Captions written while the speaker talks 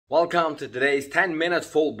Welcome to today's 10-minute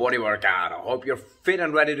full body workout. I hope you're fit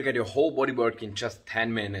and ready to get your whole body work in just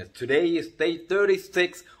 10 minutes. Today is day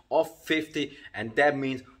 36 of 50, and that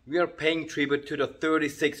means we are paying tribute to the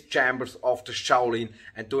 36 chambers of the Shaolin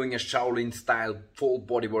and doing a Shaolin style full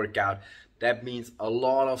body workout. That means a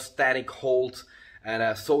lot of static holds,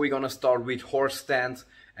 and so we're gonna start with horse stance.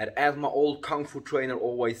 And as my old Kung Fu trainer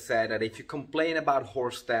always said, that if you complain about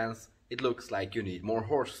horse stance, it looks like you need more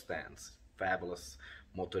horse stance. Fabulous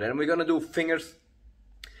motto. Then we're gonna do fingers,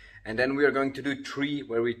 and then we are going to do tree,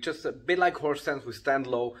 where we just a bit like horse stance, we stand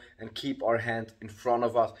low and keep our hand in front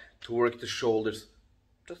of us to work the shoulders,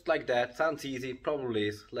 just like that. Sounds easy, probably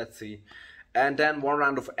is. Let's see. And then one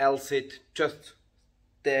round of L-sit, just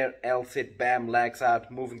there, L-sit, bam, legs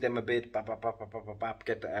out, moving them a bit, bap, bap, bap, bap, bap, bap,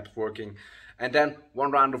 get the abs working. And then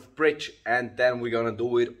one round of bridge, and then we're gonna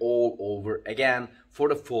do it all over again for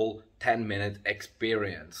the full 10-minute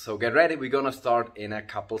experience. So get ready, we're gonna start in a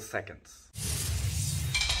couple seconds.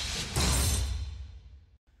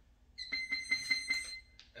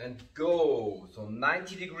 And go. So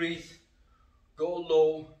 90 degrees, go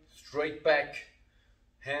low, straight back,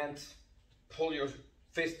 hands, pull your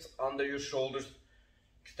fists under your shoulders,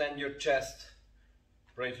 extend your chest,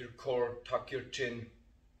 raise your core, tuck your chin,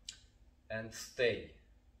 and stay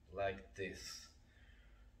like this.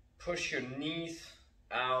 Push your knees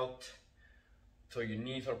out so your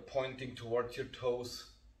knees are pointing towards your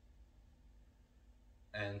toes,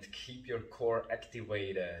 and keep your core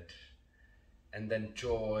activated, and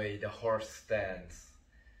enjoy the horse stance.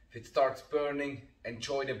 If it starts burning,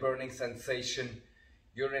 enjoy the burning sensation.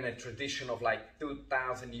 You're in a tradition of like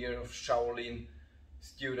 2000 years of Shaolin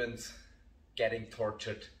students getting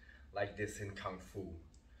tortured like this in Kung Fu.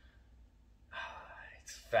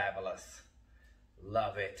 It's fabulous.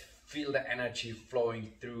 Love it. Feel the energy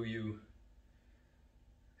flowing through you.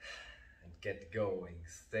 And get going.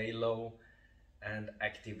 Stay low and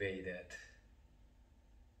activated.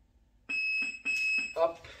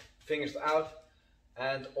 Up, fingers out,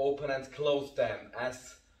 and open and close them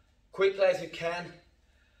as quickly as you can.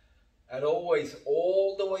 And always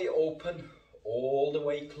all the way open, all the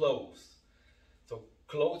way close. So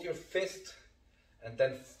close your fist and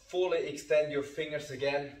then fully extend your fingers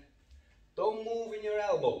again. Don't move in your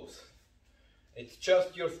elbows. It's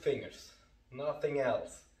just your fingers, nothing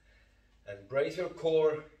else. And brace your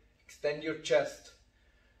core, extend your chest,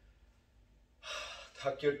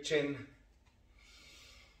 tuck your chin,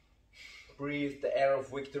 breathe the air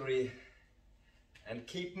of victory, and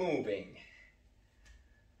keep moving.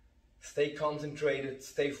 Stay concentrated,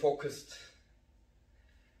 stay focused.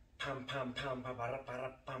 Pam pam pam pam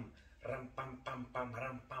pam pam ram pam pam pam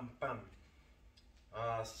ram pam pam.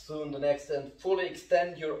 Soon the next, and fully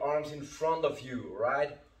extend your arms in front of you,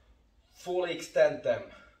 right? Fully extend them.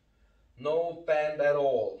 No bend at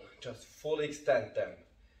all, just fully extend them.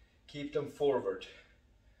 Keep them forward.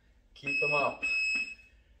 Keep them up.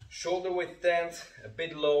 Shoulder width stance, a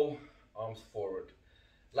bit low, arms forward.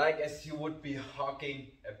 Like as you would be hugging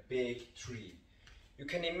a big tree. You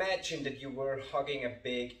can imagine that you were hugging a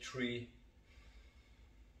big tree.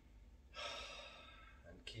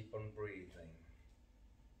 And keep on breathing.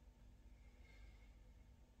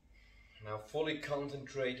 Now fully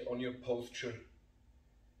concentrate on your posture.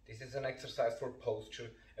 This is an exercise for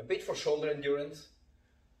posture, a bit for shoulder endurance,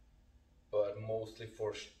 but mostly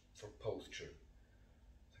for posture.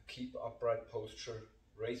 So keep upright posture,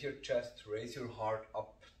 raise your chest, raise your heart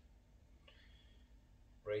up,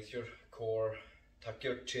 raise your core, tuck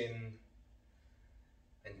your chin,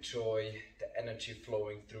 enjoy the energy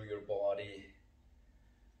flowing through your body,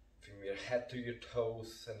 from your head to your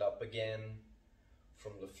toes and up again,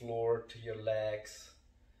 from the floor to your legs,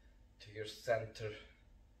 to your center.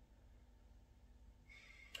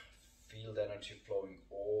 Feel the energy flowing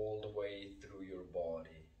all the way through your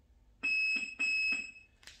body.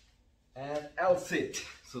 And L-sit.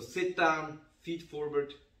 So sit down, feet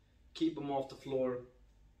forward, keep them off the floor,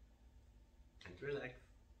 and relax.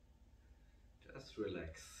 Just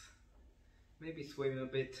relax. Maybe swim a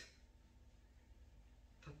bit.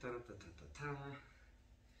 Ta ta ta ta ta ta.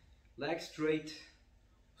 Legs straight.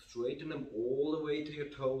 Straighten them all the way to your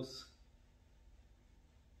toes.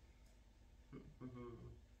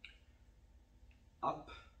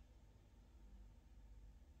 Up.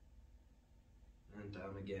 And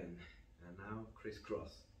down again. And now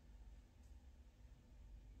crisscross.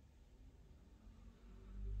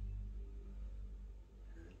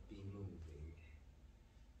 And be moving.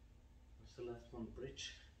 What's the last one?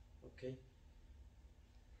 Bridge. Okay.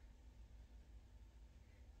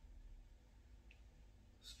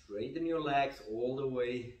 Straighten your legs all the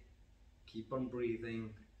way. Keep on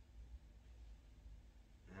breathing.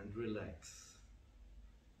 And and relax.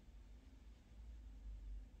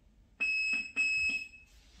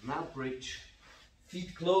 Now bridge,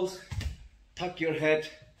 feet close, tuck your head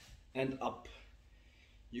and up.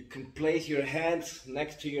 You can place your hands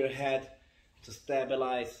next to your head to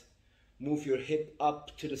stabilize. Move your hip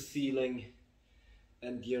up to the ceiling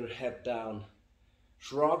and your head down.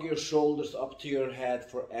 Shrug your shoulders up to your head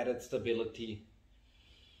for added stability.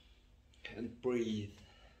 And breathe.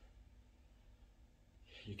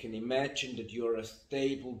 You can imagine that you're a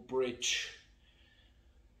stable bridge.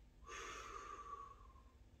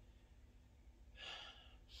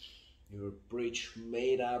 You're a bridge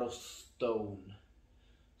made out of stone,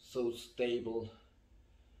 so stable,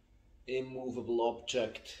 immovable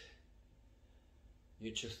object.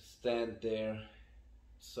 You just stand there,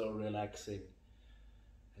 so relaxing,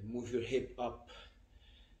 and move your hip up.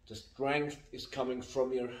 The strength is coming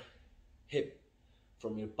from your hip,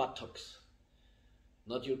 from your buttocks,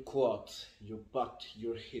 not your quads, your butt,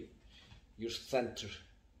 your hip, your center.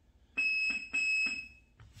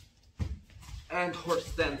 And horse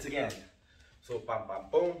stance again. So bam bam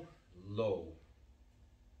boom, low,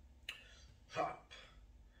 up,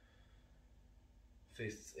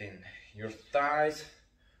 fists in. Your thighs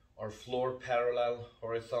are floor parallel,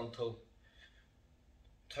 horizontal.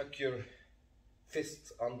 Tuck your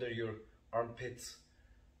fists under your armpits.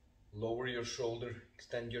 Lower your shoulder,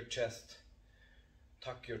 extend your chest.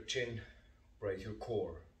 Tuck your chin, brace your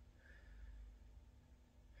core.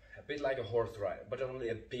 A bit like a horse rider, but only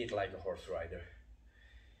a bit like a horse rider.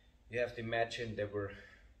 You have to imagine they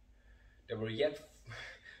were yet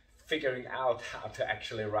figuring out how to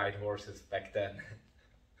actually ride horses back then.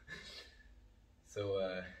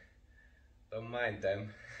 So don't mind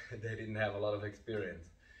them, they didn't have a lot of experience.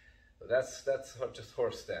 So that's just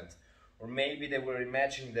horse stance. Or maybe they were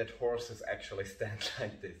imagining that horses actually stand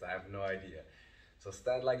like this, I have no idea. So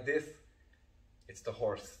stand like this, it's the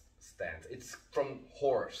horse stance. It's from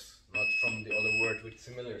horse, not from the other word with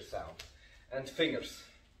similar sound. And fingers.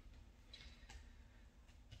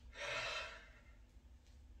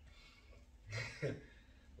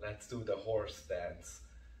 Let's do the horse stance,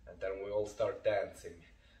 and then we all start dancing.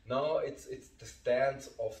 No, it's the stance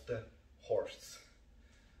of the horse.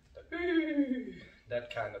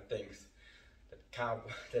 That kind of things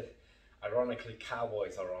that ironically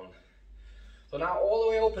cowboys are on. So now all the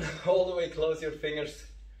way open, all the way close your fingers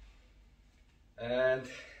and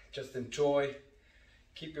just enjoy.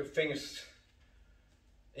 Keep your fingers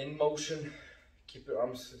in motion, keep your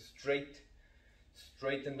arms straight,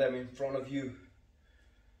 straighten them in front of you,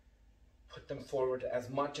 put them forward as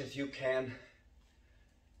much as you can,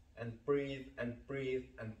 and breathe and breathe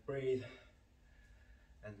and breathe,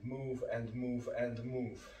 and move and move and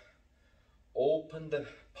move. Open the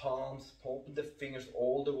palms, open the fingers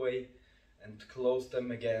all the way and close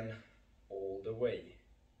them again all the way.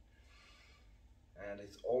 And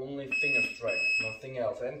it's only finger strength, nothing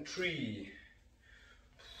else. And three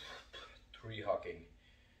hugging.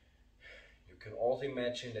 You can also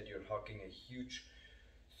imagine that you're hugging a huge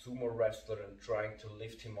sumo wrestler and trying to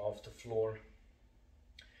lift him off the floor.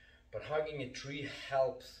 But hugging a tree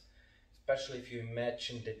helps, especially if you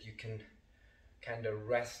imagine that you can kind of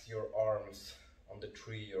rest your arms on the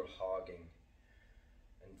tree you're hugging.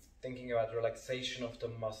 And thinking about relaxation of the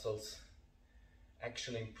muscles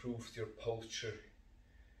actually improves your posture,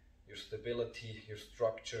 your stability, your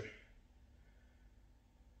structure.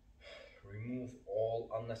 Remove all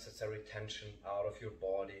unnecessary tension out of your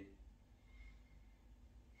body.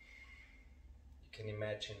 You can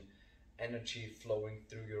imagine energy flowing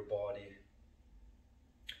through your body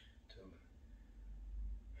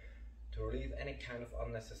to relieve any kind of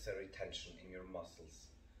unnecessary tension in your muscles.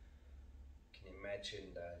 You can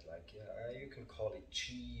imagine that, like, yeah, you can call it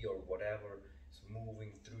chi or whatever, it's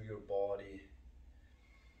moving through your body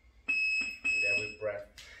with every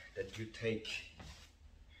breath that you take.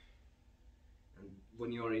 And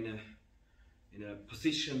when you're in a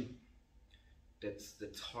position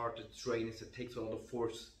that's hard to train, it takes a lot of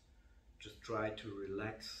force, just try to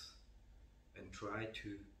relax and try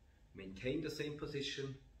to maintain the same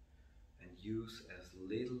position and use as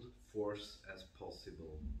little force as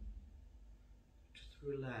possible. Just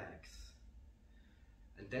relax.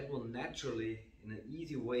 And that will naturally, in an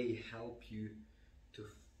easy way, help you to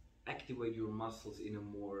activate your muscles in a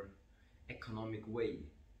more economic way.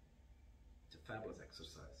 It's a fabulous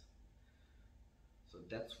exercise. So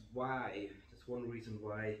that's one reason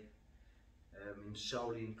why in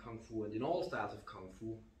Shaolin Kung Fu and in all styles of Kung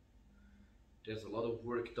Fu, there's a lot of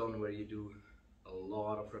work done where you do a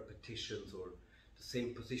lot of repetitions or the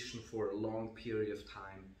same position for a long period of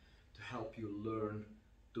time to help you learn,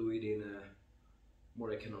 do it in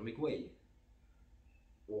more economic way,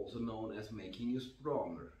 also known as making you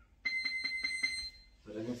stronger.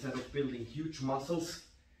 So then instead of building huge muscles,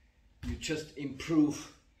 you just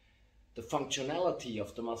improve the functionality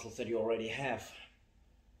of the muscles that you already have,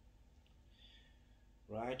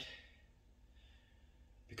 right?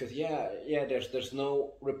 Because there's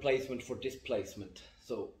no replacement for displacement.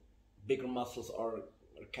 So bigger muscles are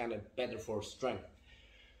kind of better for strength.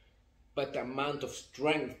 But the amount of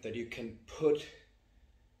strength that you can put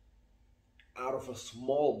out of a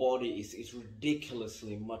small body is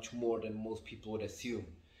ridiculously much more than most people would assume.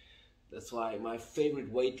 That's why my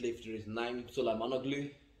favorite weightlifter is Naim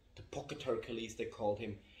Suleimanoglu, the Pocket Hercules they called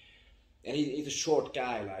him. And he's a short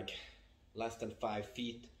guy, like less than 5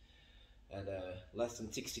 feet. At less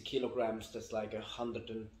than 60 kilograms, that's like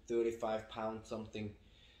 135 pounds something.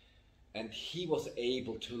 And he was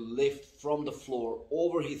able to lift from the floor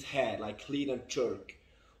over his head, like clean and jerk,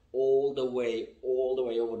 all the way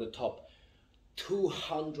over the top,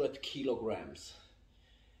 200 kilograms.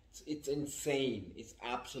 It's insane. It's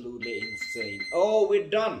absolutely insane. Oh, we're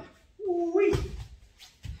done. Woo-wee.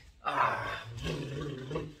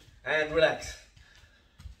 And relax.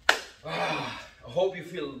 I hope you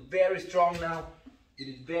feel very strong now. You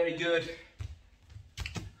did very good.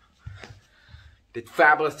 Did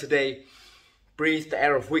fabulous today. Breathe the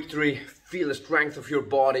air of victory. Feel the strength of your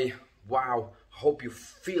body. Wow. Hope you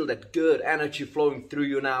feel that good energy flowing through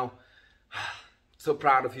you now. So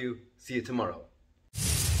proud of you. See you tomorrow.